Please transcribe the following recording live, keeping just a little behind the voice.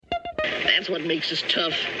That's what makes us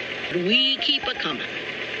tough. We keep a-coming.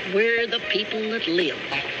 We're the people that live.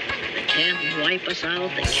 They can't wipe us out.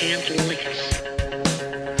 They can't lick us.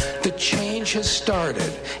 The change has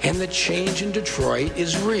started, and the change in Detroit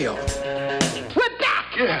is real. We're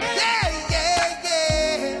back! Yeah.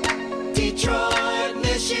 Detroit,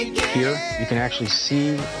 Michigan. Here, you can actually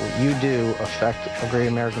see what you do affect a great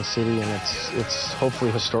American city and its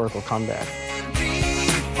hopefully historical comeback.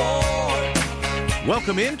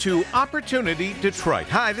 Welcome into Opportunity Detroit.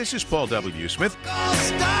 Hi, this is Paul W. Smith,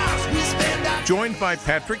 joined by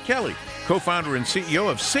Patrick Kelly, co-founder and CEO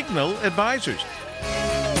of Signal Advisors.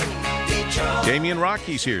 Damian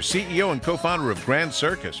Rocky's here, CEO and co-founder of Grand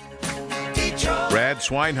Circus. Brad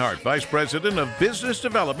Swinehart, Vice President of Business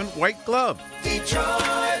Development, White Glove.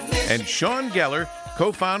 And Sean Geller,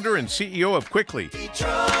 co-founder and CEO of Quickly.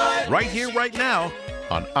 Right here, right now,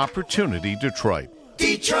 on Opportunity Detroit.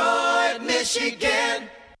 Detroit, Michigan.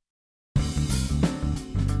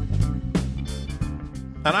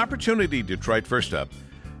 On Opportunity Detroit, first up,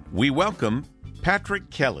 we welcome Patrick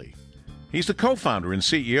Kelly. He's the co-founder and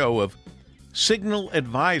CEO of Signal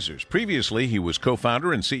Advisors. Previously, he was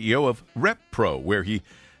co-founder and CEO of RepPro, where he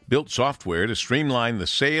built software to streamline the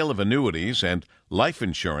sale of annuities and life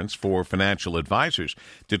insurance for financial advisors.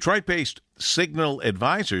 Detroit-based Signal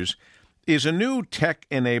Advisors is a new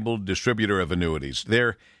tech-enabled distributor of annuities.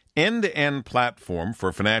 Their end-to-end platform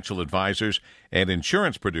for financial advisors and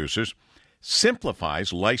insurance producers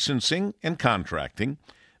simplifies licensing and contracting,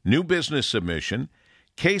 new business submission,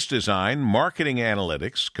 case design, marketing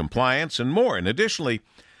analytics, compliance, and more. And additionally,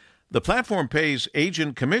 the platform pays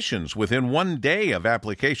agent commissions within 1 day of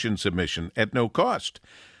application submission at no cost.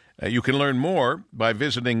 You can learn more by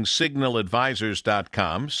visiting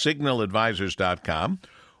signaladvisors.com, signaladvisors.com,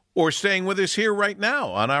 or staying with us here right now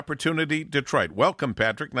on Opportunity Detroit. Welcome,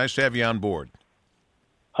 Patrick. Nice to have you on board.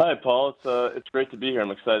 Hi, Paul. It's great to be here.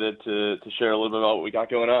 I'm excited to share a little bit about what we got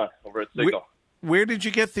going on over at Signal. Where did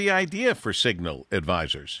you get the idea for Signal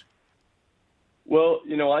Advisors? Well,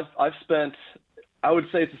 I've spent, I would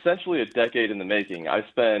say it's essentially a decade in the making. I've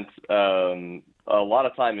spent a lot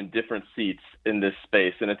of time in different seats in this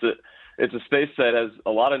space, and it's a space that has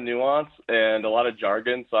a lot of nuance and a lot of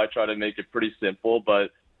jargon, so I try to make it pretty simple.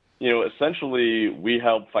 But, essentially we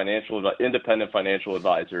help independent financial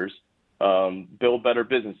advisors build better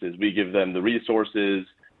businesses. We give them the resources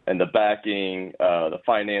and the backing, the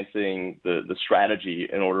financing, the strategy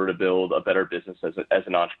in order to build a better business as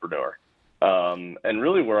an entrepreneur. And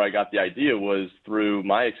really where I got the idea was through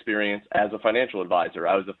my experience as a financial advisor.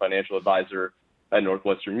 I was a financial advisor at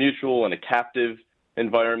Northwestern Mutual in a captive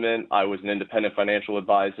environment. I was an independent financial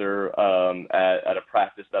advisor at a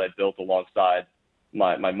practice that I built alongside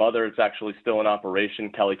my mother. It's actually still in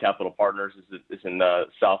operation. Kelly Capital Partners is in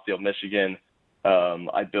Southfield, Michigan.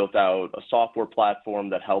 I built out a software platform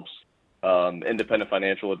that helps independent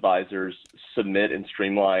financial advisors submit and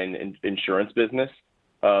streamline insurance business.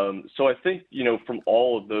 So I think, from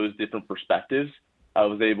all of those different perspectives, I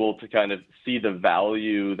was able to kind of see the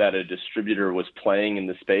value that a distributor was playing in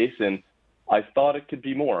the space. And I thought it could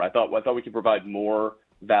be more. I thought we could provide more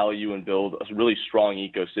value and build a really strong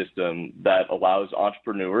ecosystem that allows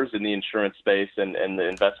entrepreneurs in the insurance space and the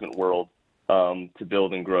investment world to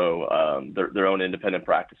build and grow their own independent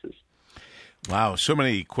practices. Wow, so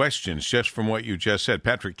many questions just from what you just said.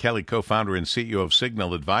 Patrick Kelly, co-founder and CEO of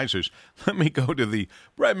Signal Advisors. Let me go to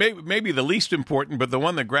maybe the least important, but the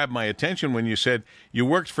one that grabbed my attention when you said you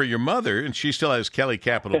worked for your mother, and she still has Kelly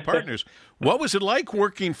Capital Partners. What was it like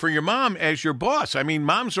working for your mom as your boss? I mean,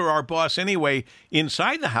 moms are our boss anyway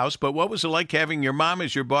inside the house, but what was it like having your mom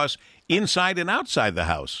as your boss inside and outside the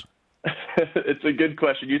house? It's a good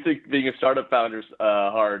question. You think being a startup founder's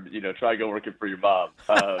hard, try go working for your mom.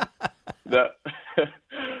 No,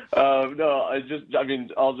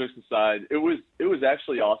 all jokes aside, it was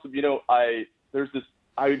actually awesome. I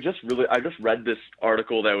just read this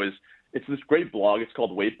article it's this great blog. It's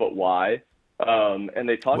called Wait But Why. And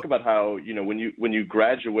they talk about how, when you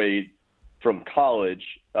graduate from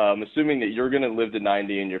college, assuming that you're going to live to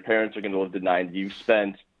 90 and your parents are going to live to 90, you've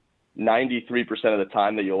spent 93% of the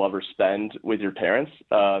time that you'll ever spend with your parents.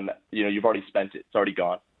 You've already spent it. It's already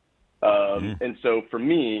gone. And so for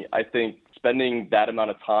me, I think spending that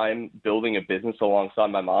amount of time building a business alongside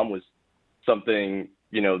my mom was something,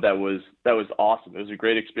 that was awesome. It was a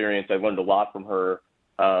great experience. I learned a lot from her.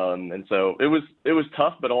 And so it was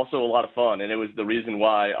tough, but also a lot of fun. And it was the reason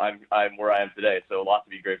why I'm where I am today. So a lot to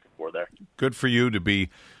be grateful for there. Good for you to be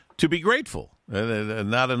grateful.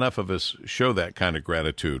 Not enough of us show that kind of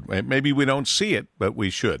gratitude. Maybe we don't see it, but we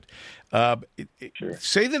should. Sure.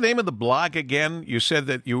 Say the name of the blog again. You said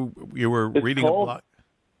that you were reading a blog.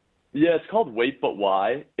 Yeah, it's called Wait But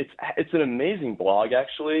Why. It's an amazing blog,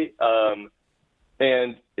 actually.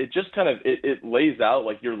 And it just kind of it lays out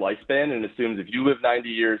like your lifespan and assumes if you live 90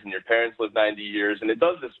 years and your parents live 90 years, and it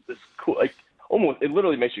does this cool, like, almost, it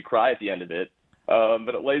literally makes you cry at the end of it.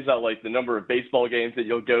 But it lays out like the number of baseball games that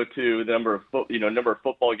you'll go to, the number of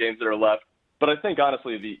football games that are left. But I think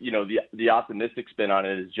honestly, the optimistic spin on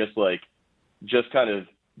it is just kind of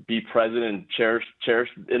be present and cherish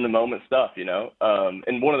in the moment stuff,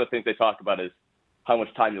 And one of the things they talk about is how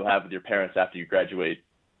much time you'll have with your parents after you graduate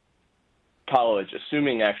college,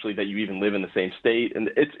 assuming actually that you even live in the same state. And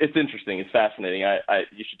it's interesting. It's fascinating.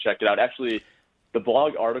 You should check it out. Actually, the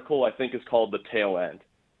blog article I think is called The Tail End.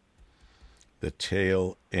 The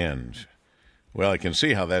Tail End. Well, I can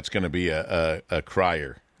see how that's going to be a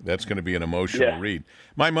crier. That's going to be an emotional read.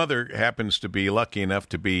 My mother happens to be lucky enough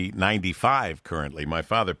to be 95 currently. My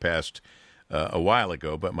father passed a while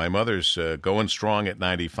ago, but my mother's going strong at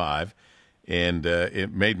 95. And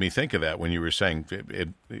it made me think of that when you were saying,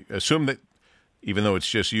 assume that, even though it's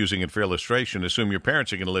just using it for illustration, assume your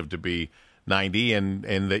parents are going to live to be 90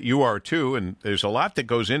 and that you are too. And there's a lot that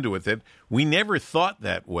goes into it that we never thought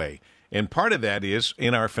that way. And part of that is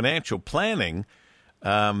in our financial planning,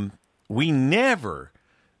 we never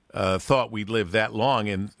thought we'd live that long.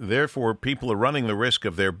 And therefore, people are running the risk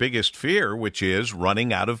of their biggest fear, which is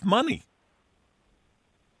running out of money.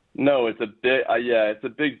 No, it's a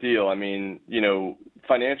big deal. I mean,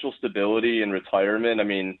 financial stability and retirement, I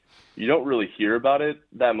mean, you don't really hear about it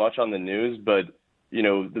that much on the news, but,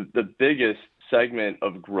 the biggest segment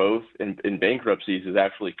of growth in bankruptcies is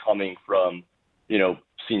actually coming from,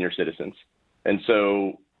 senior citizens. And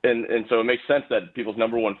so it makes sense that people's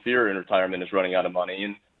number one fear in retirement is running out of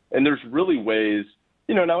money. And there's really ways,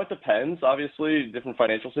 now it depends, obviously, different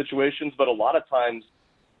financial situations, but a lot of times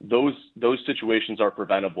those situations are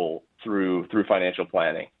preventable through financial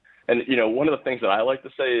planning. And, one of the things that I like to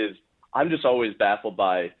say is I'm just always baffled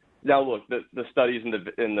by, now look, the studies and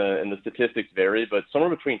the statistics vary, but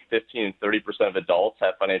somewhere between 15 and 30% of adults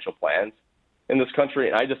have financial plans in this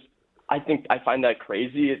country. And I find that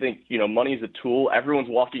crazy. I think, money is a tool everyone's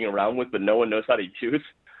walking around with, but no one knows how to use.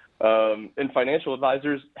 And financial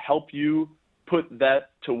advisors help you put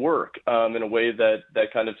that to work in a way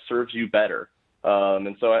that kind of serves you better.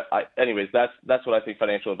 And so, anyways, that's what I think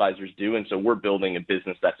financial advisors do. And so we're building a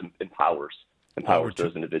business that empowers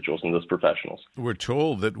those individuals and those professionals. We're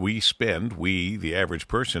told that the average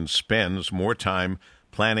person spends more time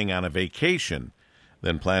planning on a vacation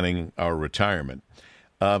than planning our retirement.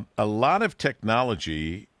 A lot of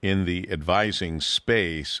technology in the advising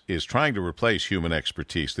space is trying to replace human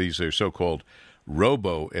expertise. These are so-called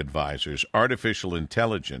robo-advisors, artificial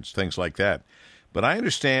intelligence, things like that. But I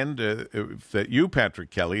understand that you,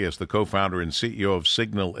 Patrick Kelly, as the co-founder and CEO of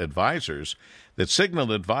Signal Advisors, that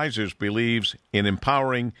Signal Advisors believes in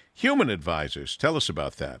empowering human advisors. Tell us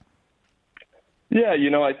about that. Yeah,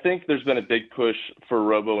 I think there's been a big push for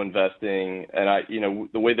robo-investing. And,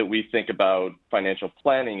 the way that we think about financial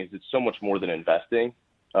planning is it's so much more than investing.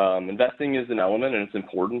 Investing is an element and it's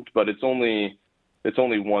important, but it's only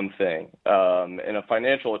one thing. And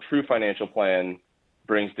a true financial plan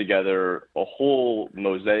brings together a whole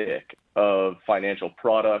mosaic of financial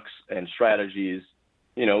products and strategies.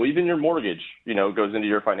 Even your mortgage, goes into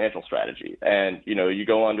your financial strategy. And, you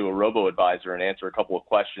go onto a robo-advisor and answer a couple of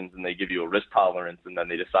questions and they give you a risk tolerance and then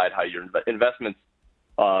they decide how your investments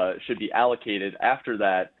should be allocated after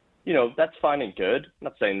that. That's fine and good. I'm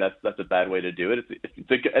not saying that's a bad way to do it.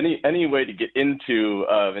 Any way to get into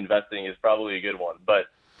investing is probably a good one, but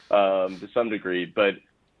to some degree. But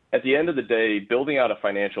at the end of the day, building out a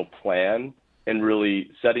financial plan and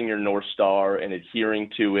really setting your North Star and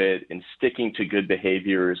adhering to it and sticking to good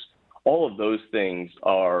behaviors, all of those things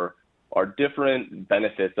are different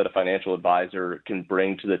benefits that a financial advisor can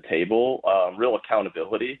bring to the table, real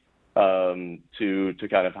accountability to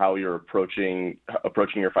kind of how you're approaching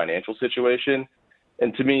your financial situation.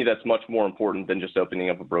 And to me, that's much more important than just opening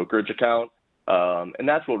up a brokerage account. And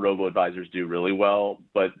that's what robo-advisors do really well.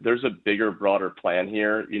 But there's a bigger, broader plan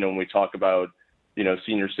here. When we talk about,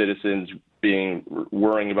 senior citizens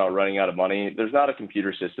worrying about running out of money, there's not a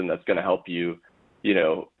computer system that's going to help you,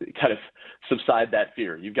 kind of subside that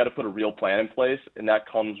fear. You've got to put a real plan in place, and that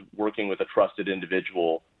comes working with a trusted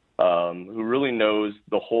individual who really knows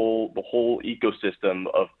the whole ecosystem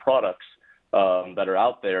of products that are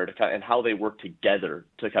out there and how they work together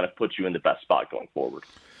to kind of put you in the best spot going forward.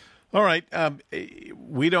 All right.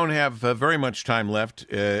 We don't have very much time left.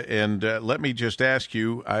 And let me just ask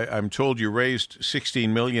you, I'm told you raised $16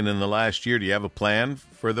 million in the last year. Do you have a plan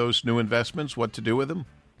for those new investments, what to do with them?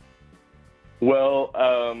 Well,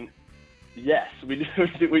 Yes, we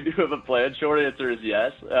do. We do have a plan. Short answer is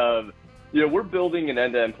yes. We're building an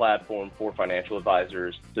end-to-end platform for financial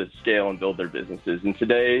advisors to scale and build their businesses. And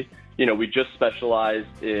today, we just specialize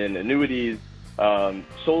in annuities,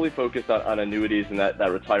 solely focused on annuities and that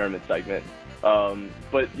retirement segment.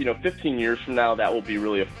 But 15 years from now, that will be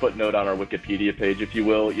really a footnote on our Wikipedia page, if you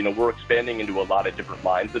will. We're expanding into a lot of different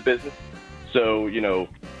lines of business. So,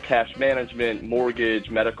 cash management, mortgage,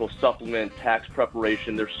 medical supplement, tax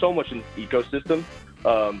preparation. There's so much in the ecosystem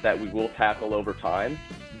that we will tackle over time.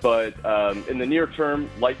 But in the near term,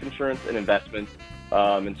 life insurance and investments.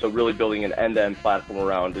 And so really building an end-to-end platform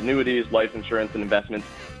around annuities, life insurance, and investments,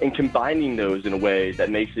 and combining those in a way that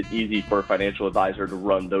makes it easy for a financial advisor to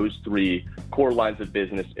run those three core lines of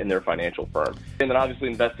business in their financial firm. And then obviously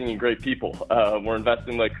investing in great people. We're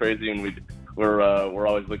investing like crazy, and we're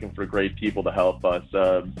always looking for great people to help us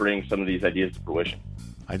bring some of these ideas to fruition.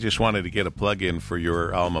 I just wanted to get a plug in for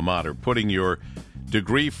your alma mater, putting your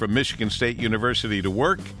degree from Michigan State University to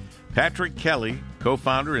work. Patrick Kelly,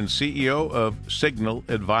 co-founder and CEO of Signal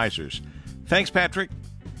Advisors. Thanks, Patrick.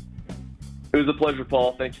 It was a pleasure,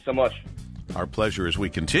 Paul. Thank you so much. Our pleasure as we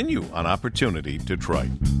continue on Opportunity Detroit.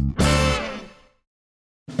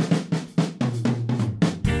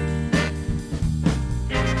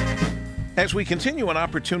 As we continue on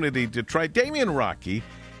Opportunity Detroit, Damian Rockey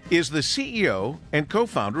is the CEO and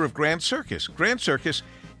co-founder of Grand Circus. Grand Circus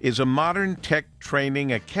is a modern tech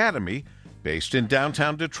training academy based in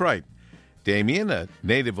downtown Detroit. Damian, a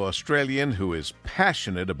native Australian who is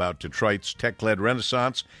passionate about Detroit's tech-led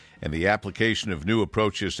renaissance and the application of new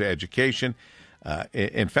approaches to education.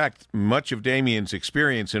 In fact, much of Damian's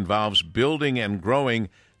experience involves building and growing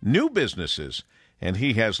new businesses, and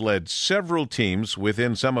he has led several teams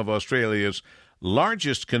within some of Australia's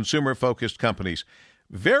largest consumer-focused companies.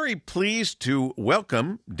 Very pleased to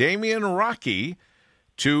welcome Damian Rockey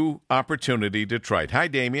to Opportunity Detroit. Hi,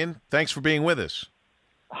 Damian. Thanks for being with us.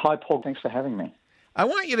 Hi, Paul. Thanks for having me. I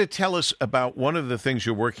want you to tell us about one of the things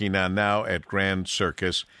you're working on now at Grand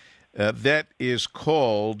Circus that is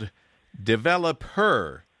called Develop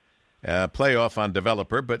Her. Play off on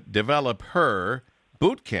developer, but Develop Her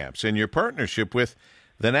boot camps in your partnership with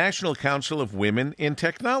the National Council of Women in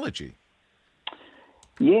Technology.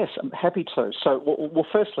 Yes, I'm happy to. So, well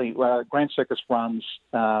firstly, Grand Circus runs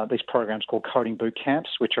these programs called coding boot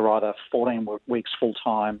camps, which are either 14 weeks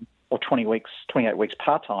full-time or 28 weeks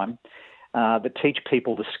part-time, that teach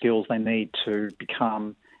people the skills they need to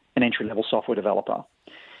become an entry-level software developer.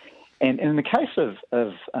 And in the case of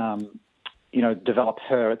Develop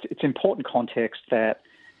Her, it's important context that,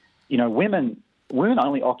 women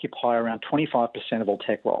only occupy around 25% of all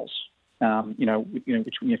tech roles.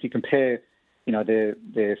 Which if you compare, they're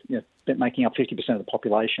making up 50% of the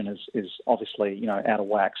population is obviously, out of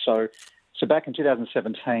whack. So back in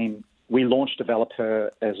 2017, we launched Develop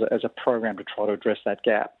Her as a program to try to address that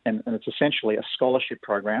gap. And it's essentially a scholarship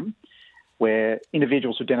program where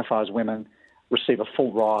individuals who identify as women receive a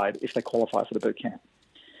full ride if they qualify for the boot camp.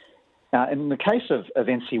 In the case of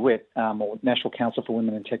NCWIT, or National Council for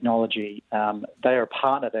Women in Technology, they are a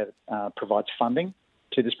partner that provides funding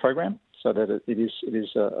to this program, so that it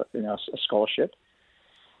is a scholarship.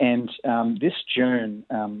 And this June,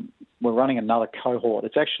 we're running another cohort.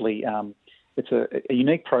 It's actually it's a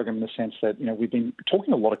unique program in the sense that we've been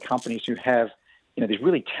talking to a lot of companies who have these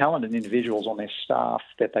really talented individuals on their staff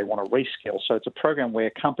that they want to reskill. So it's a program where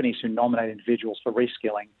companies who nominate individuals for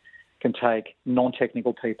reskilling can take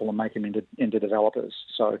non-technical people and make them into developers.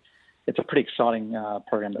 So it's a pretty exciting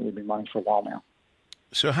program that we've been running for a while now.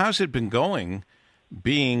 So how's it been going,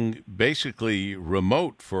 being basically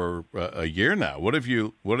remote for a year now? What have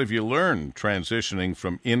you learned transitioning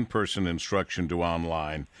from in-person instruction to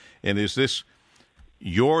online? And is this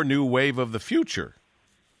your new wave of the future?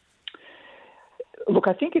 Look,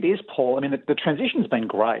 I think it is, Paul. I mean, the transition's been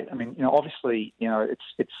great. I mean, obviously,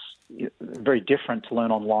 it's very different to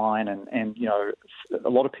learn online, and a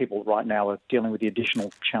lot of people right now are dealing with the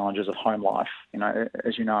additional challenges of home life,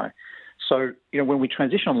 as you know. So, when we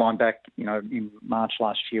transitioned online back, in March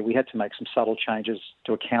last year, we had to make some subtle changes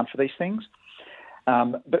to account for these things.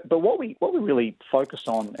 But what we really focus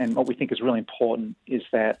on, and what we think is really important, is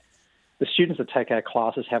that the students that take our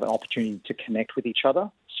classes have an opportunity to connect with each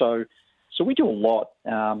other. So we do a lot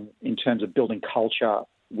in terms of building culture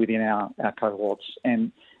within our cohorts,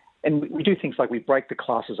 and we do things like we break the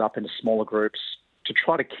classes up into smaller groups to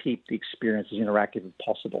try to keep the experience as interactive as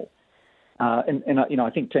possible. I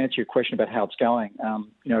think to answer your question about how it's going,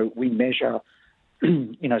 we measure,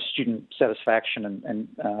 student satisfaction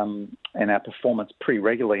and our performance pretty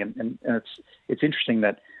regularly, and it's interesting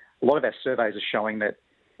that a lot of our surveys are showing that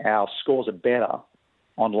our scores are better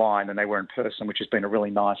online than they were in person, which has been a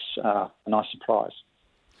really nice surprise.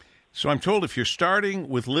 So I'm told if you're starting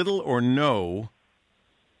with little to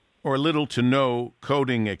no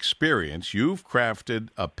coding experience, you've crafted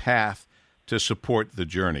a path to support the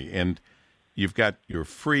journey. And you've got your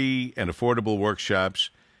free and affordable workshops.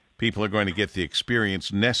 People are going to get the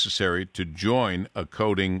experience necessary to join a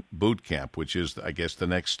coding boot camp, which is, I guess, the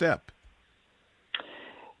next step.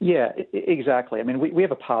 Yeah, exactly. I mean, we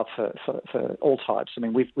have a path for all types. I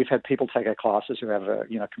mean, we've had people take our classes who have a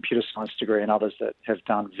computer science degree and others that have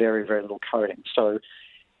done very, very little coding. So,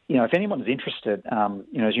 if anyone's interested,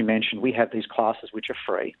 as you mentioned, we have these classes which are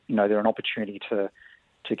free. They're an opportunity to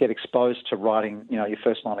get exposed to writing, your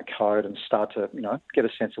first line of code and start to, get a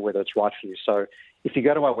sense of whether it's right for you. So if you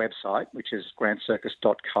go to our website, which is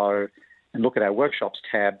grandcircus.co, and look at our workshops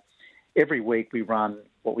tab, every week we run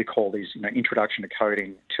what we call these, introduction to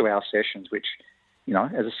coding 2-hour sessions, which,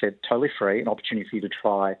 as I said, totally free, an opportunity for you to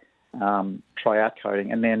try out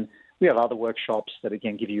coding. And then we have other workshops that,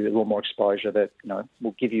 again, give you a little more exposure that,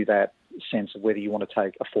 will give you that sense of whether you want to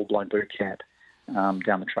take a full-blown boot camp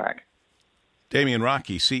down the track. Damien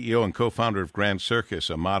Rockey, CEO and co-founder of Grand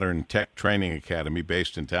Circus, a modern tech training academy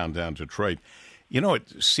based in downtown Detroit.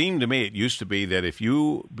 It seemed to me it used to be that if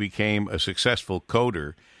you became a successful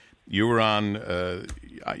coder, you were on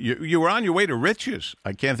you were on your way to riches.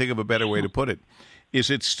 I can't think of a better way to put it. Is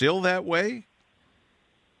it still that way?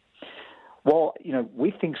 Well,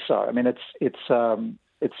 we think so. I mean, it's a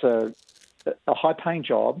high-paying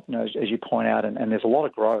job, as you point out, and there's a lot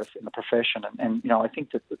of growth in the profession. And I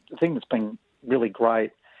think that the thing that's been really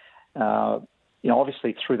great,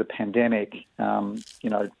 obviously through the pandemic,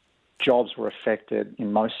 jobs were affected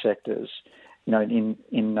in most sectors. In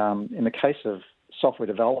the case of software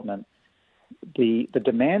development, the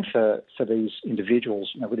demand for these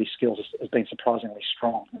individuals, with these skills has been surprisingly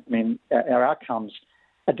strong. I mean, our outcomes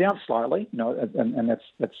are down slightly, and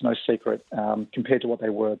that's no secret compared to what they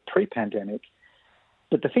were pre-pandemic.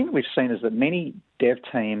 But the thing that we've seen is that many dev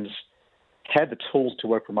teams had the tools to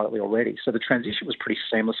work remotely already, so the transition was pretty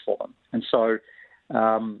seamless for them. And so,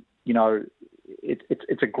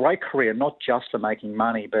 it's a great career, not just for making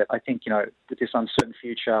money, but I think, with this uncertain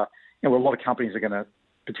future, where a lot of companies are going to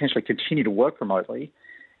potentially continue to work remotely,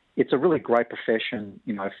 it's a really great profession,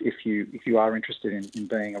 if you are interested in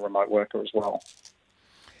being a remote worker as well.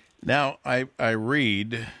 Now, I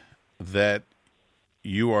read that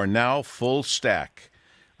you are now full stack.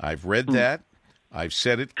 I've read that. I've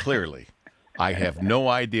said it clearly. I have no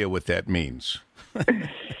idea what that means.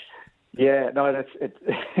 Yeah, no, that's it.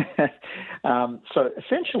 So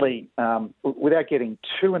essentially, without getting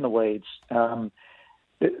too in the weeds,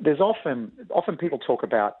 there's often people talk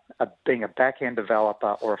about being a back-end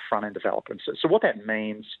developer or a front-end developer. And so what that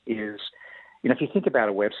means is, if you think about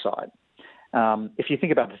a website, if you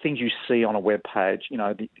think about the things you see on a web page,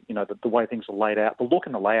 the way things are laid out, the look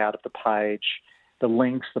and the layout of the page, the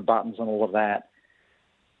links, the buttons, and all of that,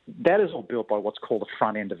 that is all built by what's called a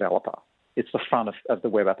front-end developer. It's the front of the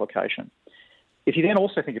web application. If you then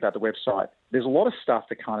also think about the website, there's a lot of stuff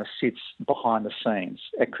that kind of sits behind the scenes.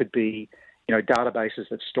 It could be, databases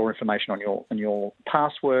that store information on your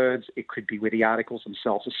passwords. It could be where the articles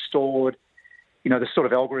themselves are stored. The sort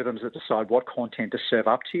of algorithms that decide what content to serve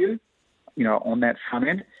up to you, on that front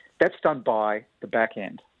end. That's done by the back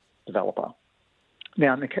end developer.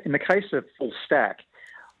 Now, in the case of full stack,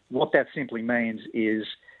 what that simply means is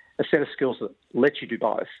a set of skills that let you do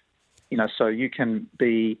both. So you can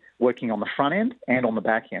be working on the front end and on the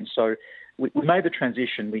back end. So we made the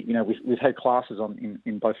transition. We've had classes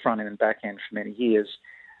in both front end and back end for many years,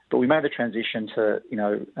 but we made the transition to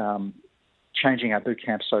changing our boot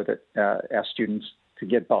camp so that our students could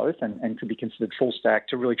get both and could be considered full stack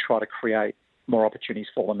to really try to create more opportunities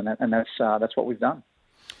for them, and that's what we've done.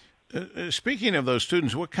 Speaking of those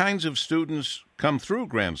students, what kinds of students come through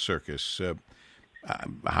Grand Circus?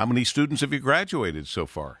 How many students have you graduated so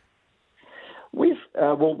far?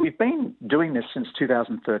 We've been doing this since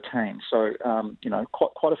 2013, so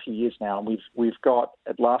quite a few years now. And we've got,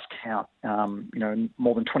 at last count,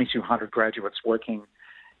 more than 2,200 graduates working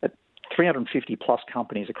at 350 plus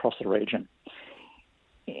companies across the region.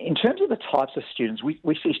 In terms of the types of students, we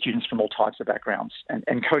see students from all types of backgrounds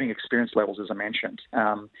and coding experience levels, as I mentioned.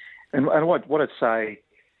 And what I'd say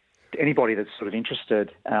to anybody that's sort of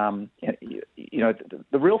interested, the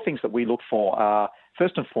real things that we look for are,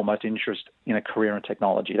 first and foremost, interest in a career in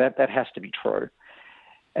technology. That has to be true.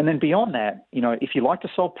 And then beyond that, if you like to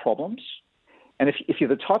solve problems, and if you're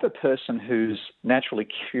the type of person who's naturally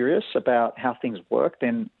curious about how things work,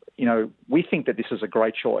 then we think that this is a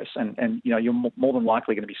great choice, and you're more than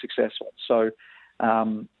likely going to be successful. So,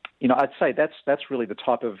 I'd say that's really the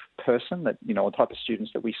type of person that, the type of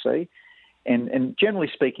students that we see. And generally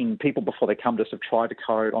speaking, people before they come to us have tried to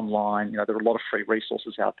code online. There are a lot of free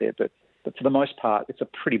resources out there, but for the most part, it's a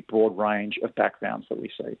pretty broad range of backgrounds that we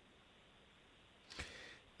see.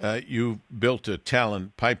 You built a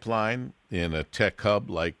talent pipeline in a tech hub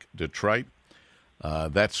like Detroit.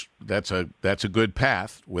 That's a good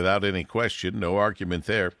path without any question, no argument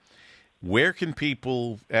there. Where can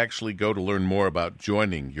people actually go to learn more about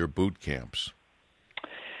joining your boot camps?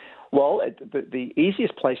 Well, the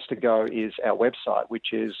easiest place to go is our website,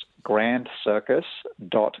 which is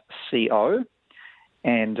grandcircus.co,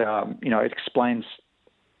 and it explains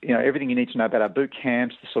everything you need to know about our boot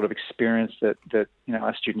camps, the sort of experience that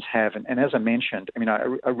our students have, and as I mentioned,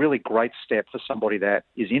 a really great step for somebody that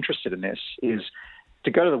is interested in this is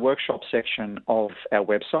to go to the workshop section of our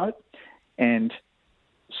website and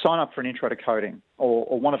sign up for an intro to coding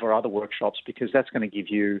or one of our other workshops, because that's going to give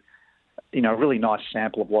you a really nice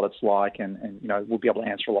sample of what it's like, and we'll be able to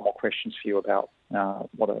answer a lot more questions for you about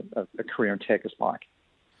what a career in tech is like.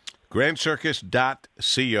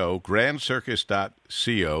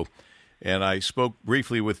 GrandCircus.co, and I spoke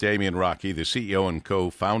briefly with Damien Rocky, the CEO and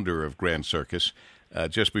co-founder of Grand Circus,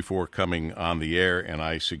 just before coming on the air, and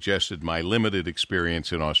I suggested my limited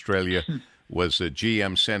experience in Australia was the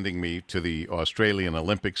GM sending me to the Australian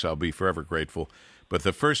Olympics. I'll be forever grateful. But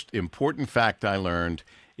the first important fact I learned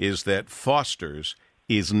is that Foster's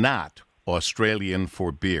is not Australian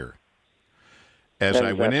for beer. As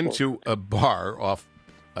I went into a bar off,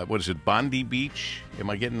 Bondi Beach? Am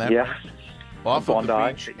I getting that right? Off of the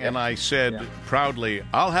beach, and I said proudly,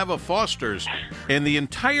 "I'll have a Foster's," and the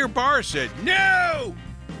entire bar said, "No!"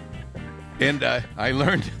 And I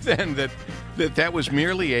learned then that was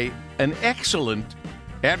merely an excellent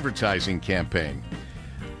advertising campaign.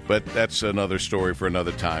 But that's another story for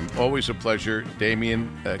another time. Always a pleasure. Damien,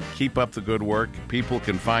 keep up the good work. People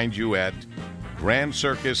can find you at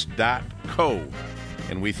grandcircus.co.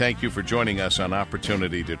 And we thank you for joining us on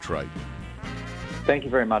Opportunity Detroit. Thank you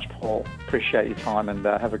very much, Paul. Appreciate your time, and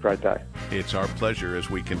have a great day. It's our pleasure as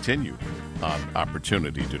we continue on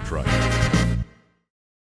Opportunity Detroit.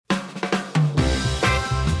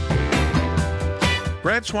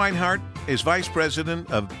 Brad Swinehart is Vice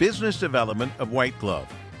President of Business Development of White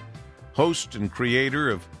Glove. Host and creator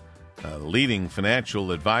of a leading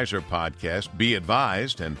financial advisor podcast, Be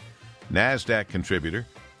Advised, and NASDAQ contributor,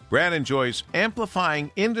 Brad enjoys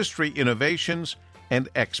amplifying industry innovations and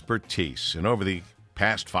expertise. And over the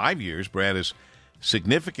past 5 years, Brad has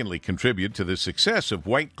significantly contributed to the success of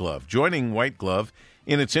White Glove, joining White Glove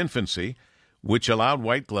in its infancy, which allowed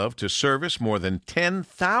White Glove to service more than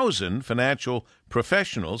 10,000 financial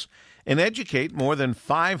professionals and educate more than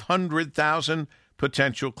 500,000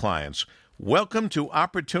 potential clients. Welcome to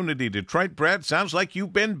Opportunity Detroit. Brad, sounds like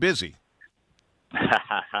you've been busy.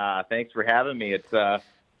 Thanks for having me. It's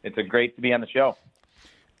great to be on the show.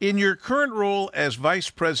 In your current role as Vice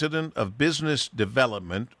President of Business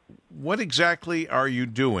Development, what exactly are you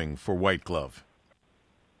doing for White Glove?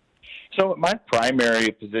 So my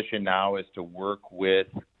primary position now is to work with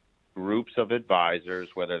groups of advisors,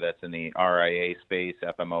 whether that's in the RIA space,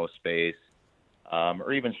 FMO space,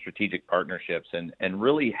 or even strategic partnerships, and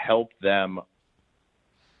really help them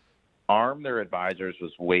arm their advisors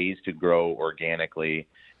with ways to grow organically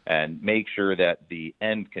and make sure that the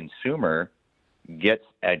end consumer gets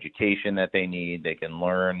education that they need. They can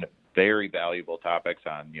learn very valuable topics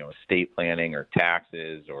on, estate planning or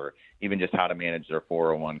taxes, or even just how to manage their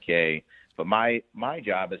 401k. But my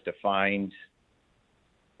job is to find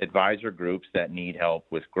advisor groups that need help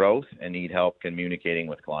with growth and need help communicating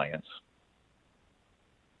with clients.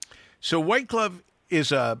 So White Glove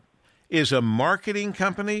is a marketing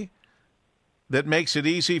company that makes it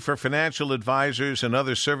easy for financial advisors and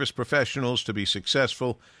other service professionals to be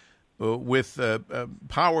successful with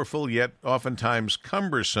powerful yet oftentimes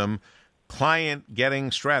cumbersome client-getting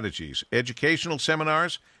strategies. Educational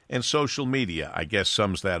seminars and social media, I guess,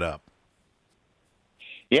 sums that up.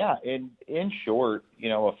 Yeah, in short,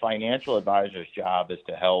 a financial advisor's job is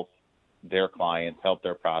to help their clients, help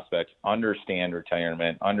their prospects understand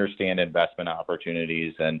retirement, understand investment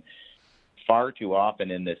opportunities, and far too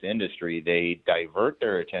often in this industry, they divert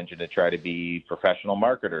their attention to try to be professional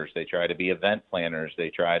marketers. They try to be event planners. They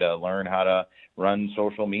try to learn how to run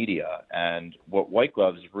social media. And what White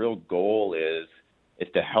Glove's real goal is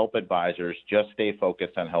to help advisors just stay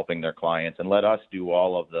focused on helping their clients and let us do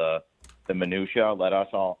all of the minutia, let us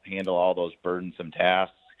all handle all those burdensome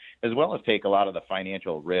tasks, as well as take a lot of the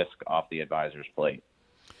financial risk off the advisor's plate.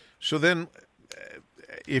 So then,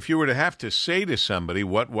 if you were to have to say to somebody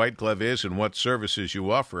what White Glove is and what services you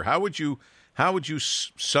offer, how would you How would you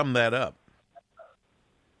sum that up?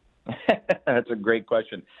 That's a great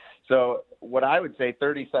question. So what I would say,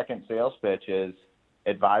 30-second sales pitch is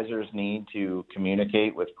advisors need to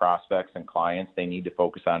communicate with prospects and clients. They need to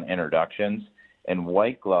focus on introductions. And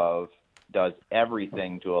White Glove does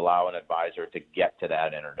everything to allow an advisor to get to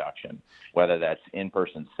that introduction, whether that's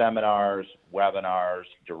in-person seminars, webinars,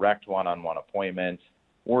 direct one-on-one appointments,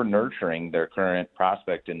 or nurturing their current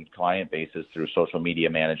prospect and client bases through social media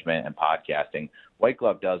management and podcasting. White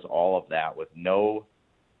Glove does all of that with no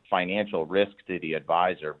financial risk to the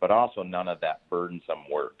advisor, but also none of that burdensome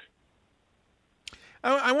work.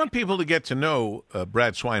 I want people to get to know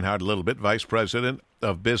Brad Swinehart a little bit, Vice President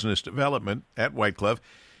of Business Development at White Glove.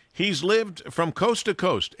 He's lived from coast to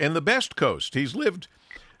coast, and the best coast. He's lived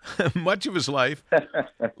much of his life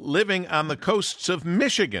living on the coasts of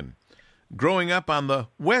Michigan, growing up on the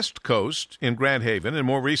West Coast in Grand Haven, and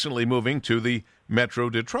more recently moving to the Metro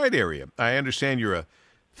Detroit area. I understand you're a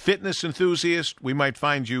fitness enthusiast. We might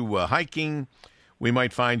find you hiking. We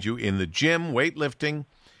might find you in the gym, weightlifting.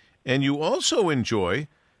 And you also enjoy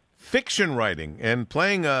fiction writing and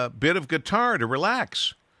playing a bit of guitar to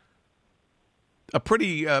relax. A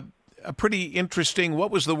pretty interesting,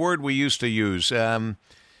 what was the word we used to use?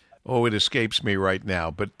 It escapes me right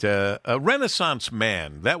now. But a Renaissance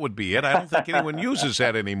man, that would be it. I don't think anyone uses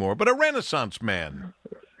that anymore, but a Renaissance man.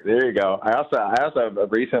 There you go. I also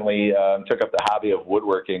recently took up the hobby of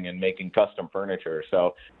woodworking and making custom furniture.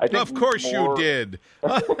 So I think of course you did.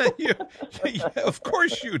 Of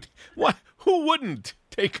course you did. Why? Who wouldn't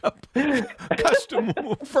take up custom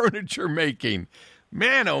furniture making?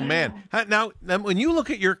 Man, oh man! Now, when you look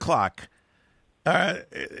at your clock,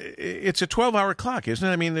 it's a 12-hour clock, isn't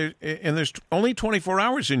it? I mean, there's only 24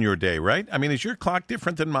 hours in your day, right? I mean, is your clock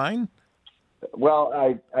different than mine? Well,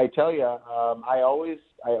 I tell you, I always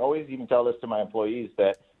even tell this to my employees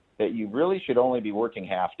that you really should only be working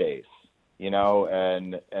half days,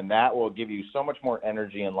 and that will give you so much more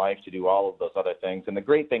energy in life to do all of those other things. And the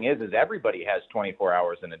great thing is everybody has 24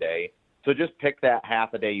 hours in a day. So just pick that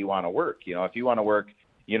half a day you want to work. If you want to work,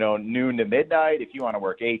 noon to midnight, if you want to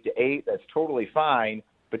work 8 to 8, that's totally fine.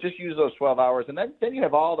 But just use those 12 hours, and then you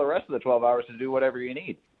have all the rest of the 12 hours to do whatever you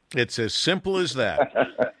need. It's as simple as that.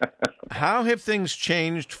 How have things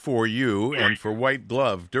changed for you and for White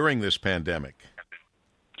Glove during this pandemic?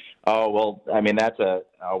 Oh, well, I mean, that's a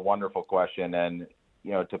wonderful question. And,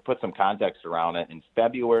 to put some context around it, in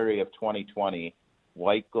February of 2020,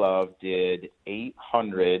 White Glove did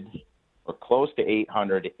 800 or close to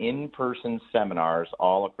 800 in-person seminars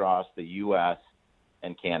all across the U.S.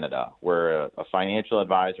 and Canada, where a financial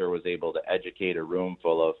advisor was able to educate a room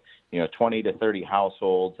full of 20 to 30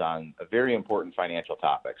 households on a very important financial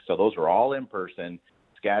topics. So those were all in person,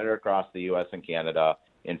 scattered across the U.S. and Canada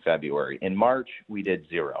in February. In March, we did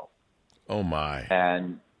 0. Oh, my.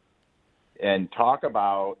 And talk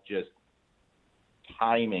about just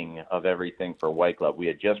timing of everything for White Glove. We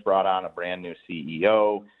had just brought on a brand new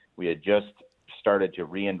CEO. We had just started to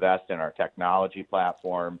reinvest in our technology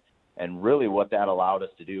platform. And really what that allowed us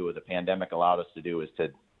to do, the pandemic allowed us to do, is to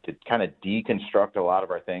kind of deconstruct a lot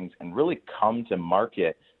of our things and really come to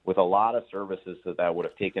market with a lot of services that would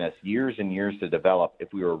have taken us years and years to develop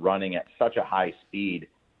if we were running at such a high speed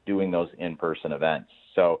doing those in-person events.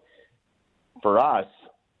 So for us,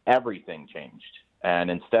 everything changed.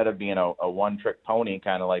 And instead of being a one-trick pony,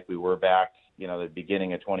 kind of like we were back, the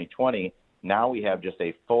beginning of 2020, now we have just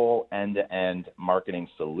a full end-to-end marketing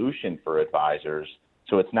solution for advisors.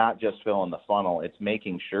 So it's not just filling the funnel, it's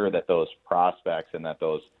making sure that those prospects and that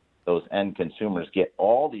those end consumers get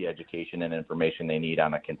all the education and information they need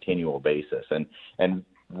on a continual basis. And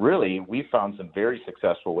really, we found some very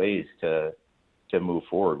successful ways to move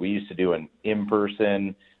forward. We used to do an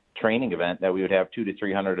in-person training event that we would have 200 to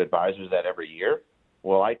 300 advisors at every year.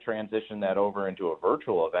 Well, I transitioned that over into a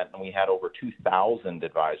virtual event, and we had over 2,000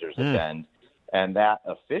 advisors attend, and that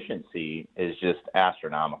efficiency is just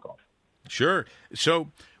astronomical. Sure.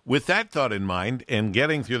 So with that thought in mind and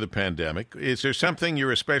getting through the pandemic, is there something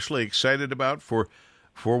you're especially excited about for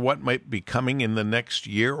what might be coming in the next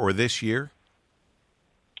year or this year?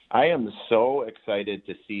 I am so excited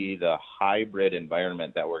to see the hybrid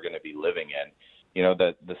environment that we're going to be living in.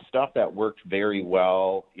 The stuff that worked very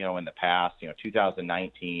well, in the past,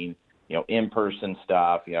 2019, in-person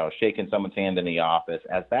stuff, shaking someone's hand in the office,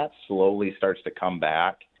 as that slowly starts to come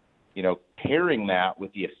back, pairing that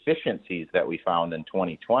with the efficiencies that we found in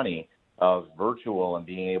 2020 of virtual and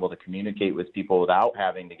being able to communicate with people without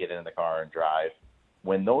having to get in the car and drive,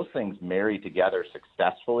 when those things marry together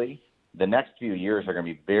successfully, the next few years are going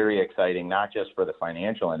to be very exciting, not just for the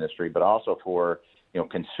financial industry, but also for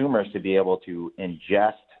consumers to be able to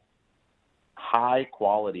ingest high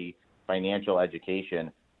quality financial education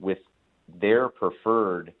with their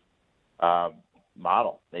preferred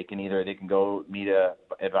model. They can go meet a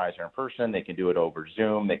advisor in person. They can do it over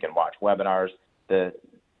Zoom. They can watch webinars. The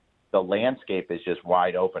landscape is just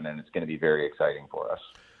wide open, and it's going to be very exciting for us.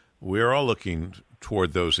 We're all looking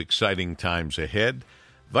toward those exciting times ahead.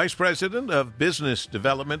 Vice President of Business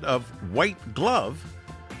Development of White Glove,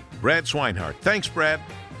 Brad Swinehart. Thanks, Brad.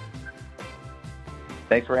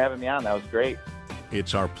 Thanks for having me on. That was great.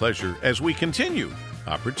 It's our pleasure as we continue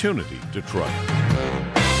Opportunity Detroit.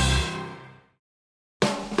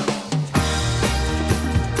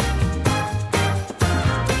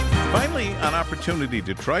 Finally, on Opportunity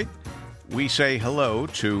Detroit, we say hello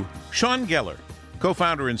to Sean Geller,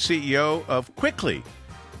 co-founder and CEO of Quickly.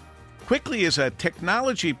 Quickly is a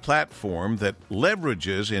technology platform that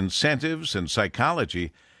leverages incentives and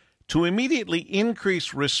psychology to immediately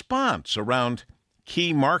increase response around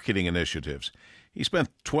key marketing initiatives. He spent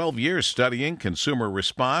 12 years studying consumer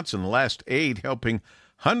response and the last 8 helping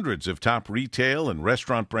hundreds of top retail and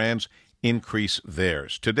restaurant brands increase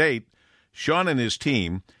theirs. To date, Sean and his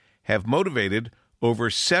team have motivated over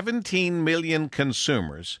 17 million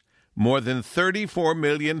consumers more than 34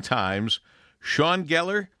 million times. Sean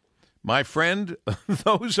Geller, my friend,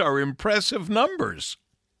 those are impressive numbers.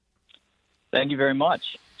 Thank you very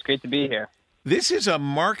much. It's great to be here. This is a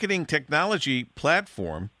marketing technology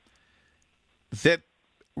platform that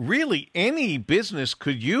really any business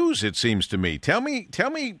could use, it seems to me. Tell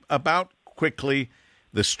me about Quickly,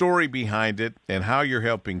 the story behind it, and how you're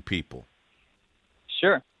helping people.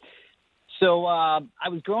 Sure. So I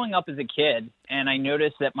was growing up as a kid, and I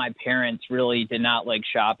noticed that my parents really did not like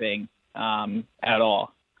shopping at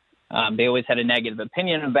all. They always had a negative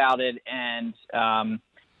opinion about it, and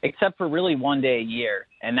except for really one day a year,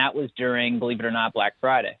 and that was during, believe it or not, Black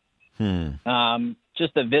Friday.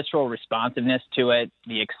 Just the visceral responsiveness to it,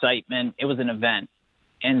 the excitement, it was an event.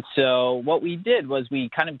 And so what we did was we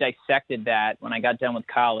kind of dissected that when I got done with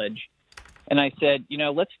college. And I said,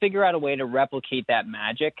 let's figure out a way to replicate that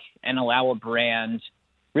magic and allow a brand,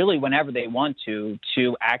 really whenever they want to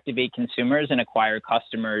activate consumers and acquire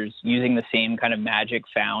customers using the same kind of magic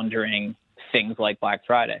found during things like Black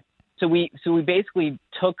Friday. So we basically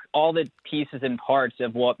took all the pieces and parts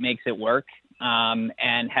of what makes it work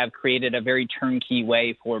and have created a very turnkey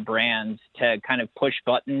way for brands to kind of push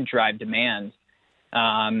button, drive demand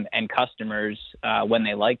and customers when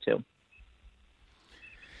they like to.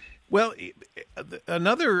 Well,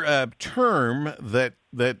 another term that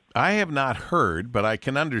I have not heard, but I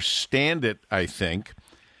can understand it, I think,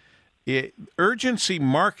 urgency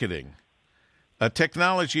marketing, a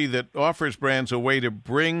technology that offers brands a way to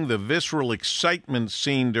bring the visceral excitement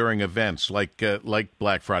seen during events like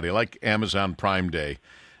Black Friday, like Amazon Prime Day,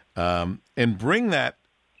 and bring that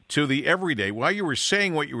to the everyday. While you were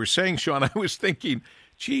saying what you were saying, Sean, I was thinking,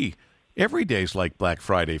 gee, every day's like Black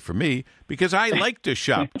Friday for me because I like to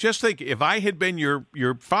shop. Just think, if I had been your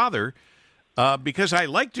father, because I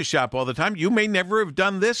like to shop all the time, you may never have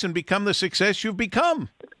done this and become the success you've become.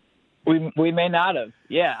 We may not have.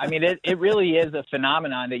 Yeah, I mean, it really is a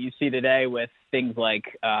phenomenon that you see today with things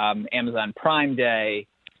like Amazon Prime Day,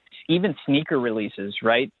 even sneaker releases,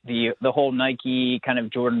 right? The whole Nike kind of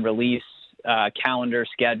Jordan release calendar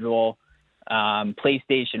schedule.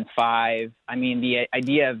 PlayStation 5. I mean, the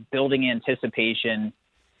idea of building anticipation,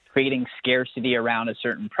 creating scarcity around a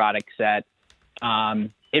certain product set,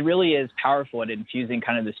 it really is powerful at infusing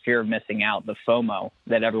kind of this fear of missing out, the FOMO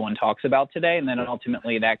that everyone talks about today. And then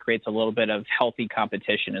ultimately that creates a little bit of healthy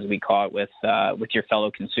competition, as we call it, with your fellow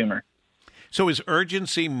consumer. So is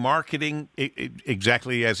urgency marketing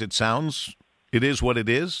exactly as it sounds? It is what it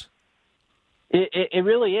is? It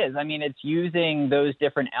really is. I mean, it's using those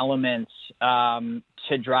different elements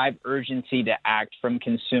to drive urgency to act from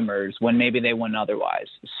consumers when maybe they wouldn't otherwise.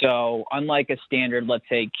 So unlike a standard, let's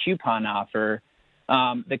say, coupon offer,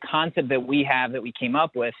 the concept that we came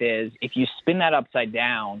up with is if you spin that upside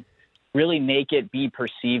down, really make it be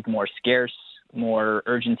perceived more scarce, more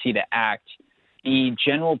urgency to act, the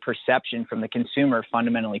general perception from the consumer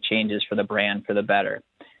fundamentally changes for the brand for the better.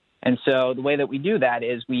 And so the way that we do that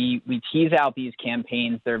is we tease out these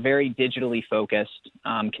campaigns. They're very digitally focused.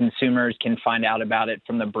 Consumers can find out about it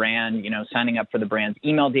from the brand, signing up for the brand's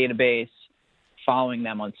email database, following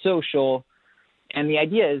them on social. And the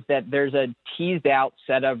idea is that there's a teased out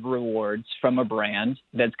set of rewards from a brand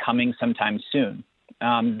that's coming sometime soon.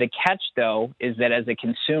 The catch, though, is that as a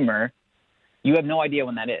consumer, you have no idea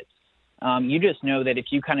when that is. You just know that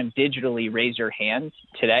if you kind of digitally raise your hand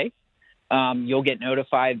today, you'll get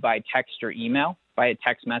notified by text or email, by a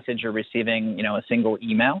text message or receiving, a single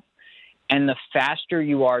email. And the faster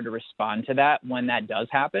you are to respond to that when that does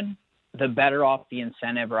happen, the better off the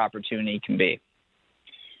incentive or opportunity can be.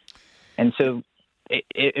 And so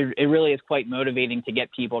it really is quite motivating to get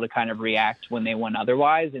people to kind of react when they wouldn't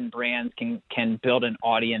otherwise, and brands can build an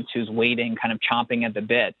audience who's waiting, kind of chomping at the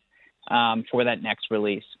bit for that next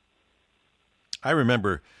release. I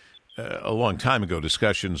remember a long time ago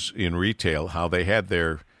discussions in retail, how they had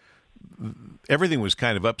everything was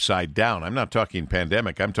kind of upside down. I'm not talking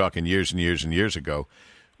pandemic. I'm talking years and years and years ago,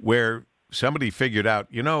 where somebody figured out,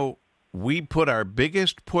 we put our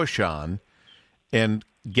biggest push on and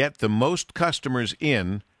get the most customers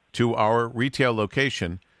in to our retail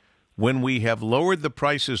location when we have lowered the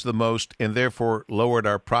prices the most and therefore lowered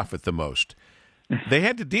our profit the most. They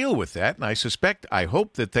had to deal with that, and I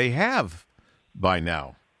hope that they have by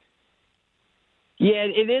now. Yeah,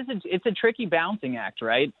 it is. It's a tricky balancing act,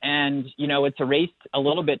 right? And, it's a race a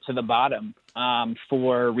little bit to the bottom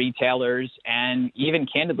for retailers and even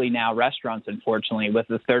candidly now restaurants, unfortunately, with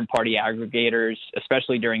the third-party aggregators,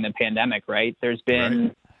 especially during the pandemic, right? There's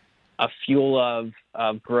been a fuel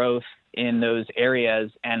of growth in those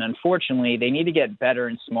areas. And unfortunately, they need to get better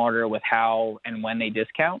and smarter with how and when they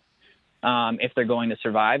discount if they're going to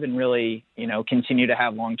survive and really, continue to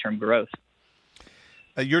have long-term growth.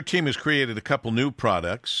 Your team has created a couple new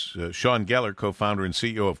products. Sean Geller, co-founder and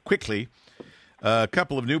CEO of Quickly, a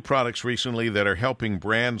couple of new products recently that are helping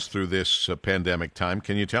brands through this pandemic time.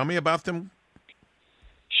 Can you tell me about them?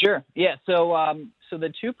 Sure. Yeah. So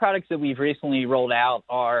the two products that we've recently rolled out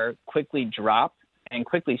are Quickly Drop and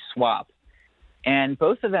Quickly Swap. And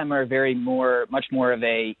both of them are much more of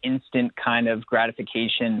a instant kind of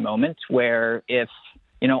gratification moment where if,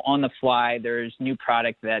 on the fly, there's new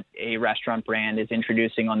product that a restaurant brand is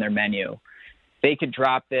introducing on their menu, they could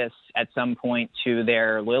drop this at some point to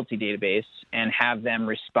their loyalty database and have them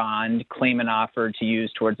respond, claim an offer to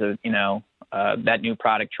use towards that new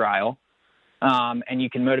product trial. And you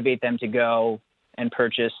can motivate them to go and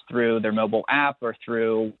purchase through their mobile app or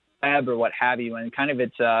through web or what have you. And kind of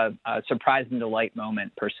it's a surprise and delight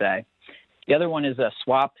moment per se. The other one is a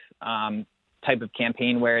swap type of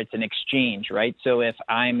campaign where it's an exchange, right? So if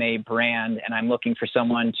I'm a brand and I'm looking for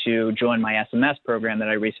someone to join my SMS program that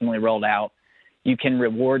I recently rolled out, you can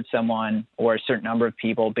reward someone or a certain number of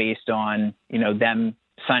people based on, them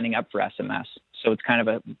signing up for SMS. So it's kind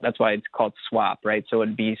of that's why it's called swap, right? So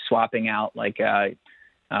it'd be swapping out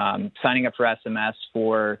signing up for SMS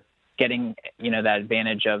for getting, that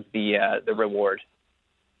advantage of the reward.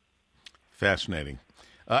 Fascinating.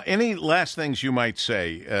 Any last things you might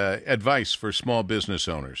say, advice for small business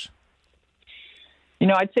owners?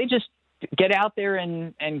 I'd say just get out there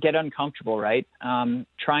and get uncomfortable, right?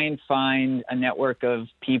 Try and find a network of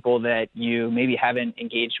people that you maybe haven't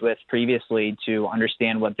engaged with previously to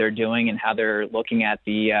understand what they're doing and how they're looking at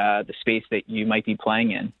the space that you might be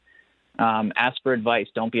playing in. Ask for advice.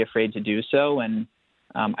 Don't be afraid to do so. And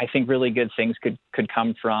I think really good things could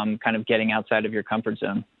come from kind of getting outside of your comfort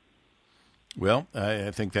zone. Well,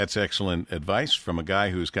 I think that's excellent advice from a guy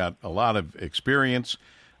who's got a lot of experience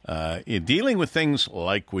in dealing with things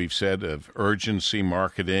like we've said of urgency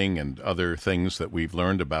marketing and other things that we've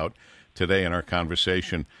learned about today in our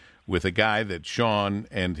conversation with a guy that Sean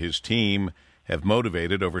and his team have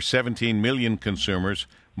motivated over 17 million consumers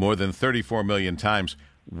more than 34 million times.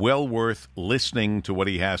 Well worth listening to what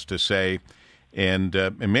he has to say and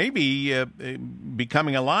maybe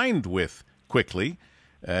becoming aligned with Quickly.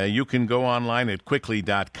 You can go online at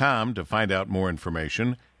quickly.com to find out more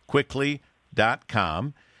information,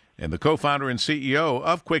 quickly.com. And the co-founder and CEO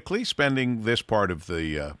of Quickly, spending this part of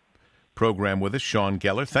the program with us, Sean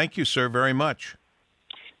Geller. Thank you, sir, very much.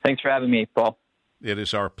 Thanks for having me, Paul. It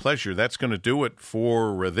is our pleasure. That's going to do it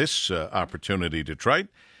for this Opportunity Detroit.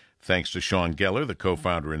 Thanks to Sean Geller, the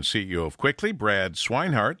co-founder and CEO of Quickly, Brad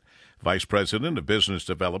Swinehart, Vice President of Business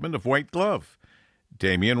Development of White Glove,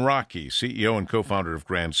 Damian Rocky, CEO and co-founder of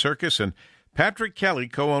Grand Circus, and Patrick Kelly,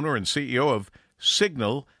 co-owner and CEO of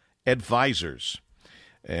Signal Advisors.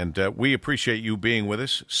 And we appreciate you being with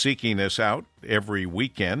us, seeking us out every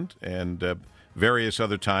weekend and various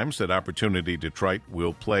other times that Opportunity Detroit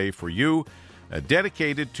will play for you,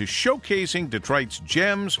 dedicated to showcasing Detroit's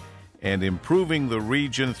gems and improving the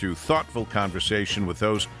region through thoughtful conversation with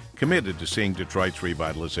those committed to seeing Detroit's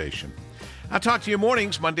revitalization. I'll talk to you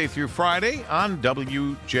mornings, Monday through Friday on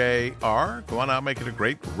WJR. Go on out, make it a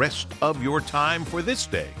great rest of your time for this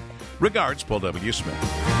day. Regards, Paul W.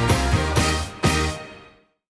 Smith.